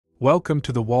Welcome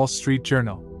to the Wall Street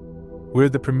Journal. We're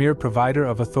the premier provider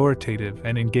of authoritative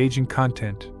and engaging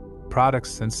content,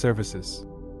 products, and services.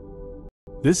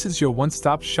 This is your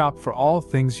one-stop shop for all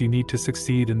things you need to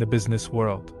succeed in the business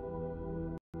world.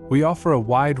 We offer a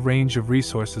wide range of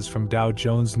resources from Dow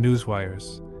Jones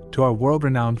newswires to our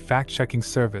world-renowned fact-checking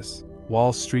service,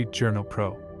 Wall Street Journal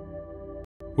Pro.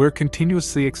 We're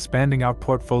continuously expanding our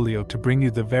portfolio to bring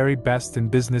you the very best in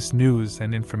business news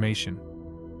and information.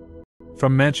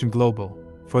 From Mansion Global,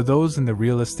 for those in the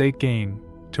real estate game,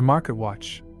 to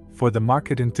MarketWatch, for the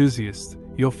market enthusiast,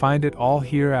 you'll find it all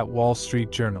here at Wall Street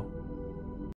Journal.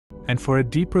 And for a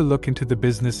deeper look into the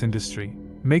business industry,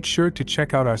 make sure to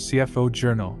check out our CFO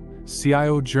Journal,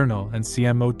 CIO Journal, and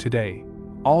CMO Today,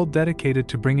 all dedicated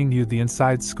to bringing you the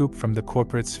inside scoop from the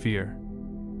corporate sphere.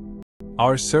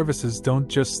 Our services don't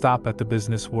just stop at the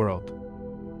business world.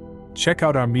 Check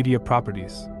out our media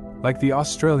properties, like The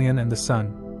Australian and The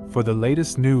Sun, for the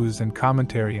latest news and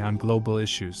commentary on global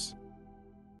issues.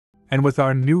 And with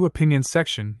our new opinion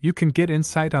section, you can get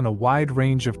insight on a wide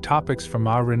range of topics from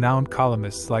our renowned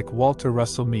columnists like Walter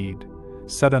Russell Mead,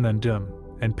 Sudhan Undum,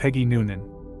 and Peggy Noonan.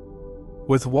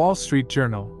 With Wall Street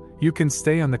Journal, you can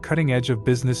stay on the cutting edge of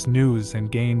business news and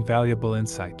gain valuable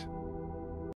insight.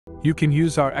 You can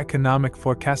use our economic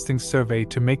forecasting survey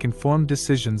to make informed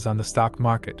decisions on the stock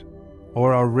market,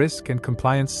 or our risk and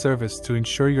compliance service to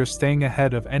ensure you're staying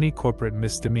ahead of any corporate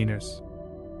misdemeanors.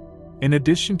 In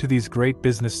addition to these great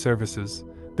business services,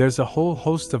 there's a whole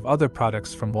host of other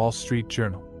products from Wall Street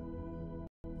Journal.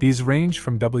 These range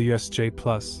from WSJ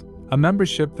Plus, a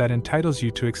membership that entitles you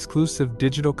to exclusive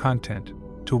digital content,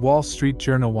 to Wall Street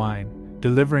Journal Wine,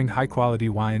 delivering high-quality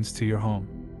wines to your home.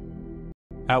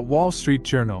 At Wall Street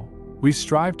Journal, we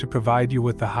strive to provide you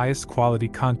with the highest quality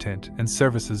content and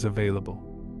services available.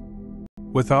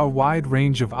 With our wide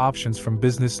range of options from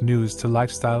business news to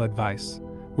lifestyle advice,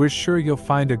 we're sure you'll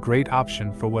find a great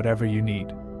option for whatever you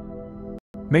need.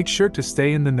 Make sure to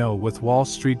stay in the know with Wall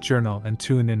Street Journal and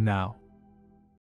tune in now.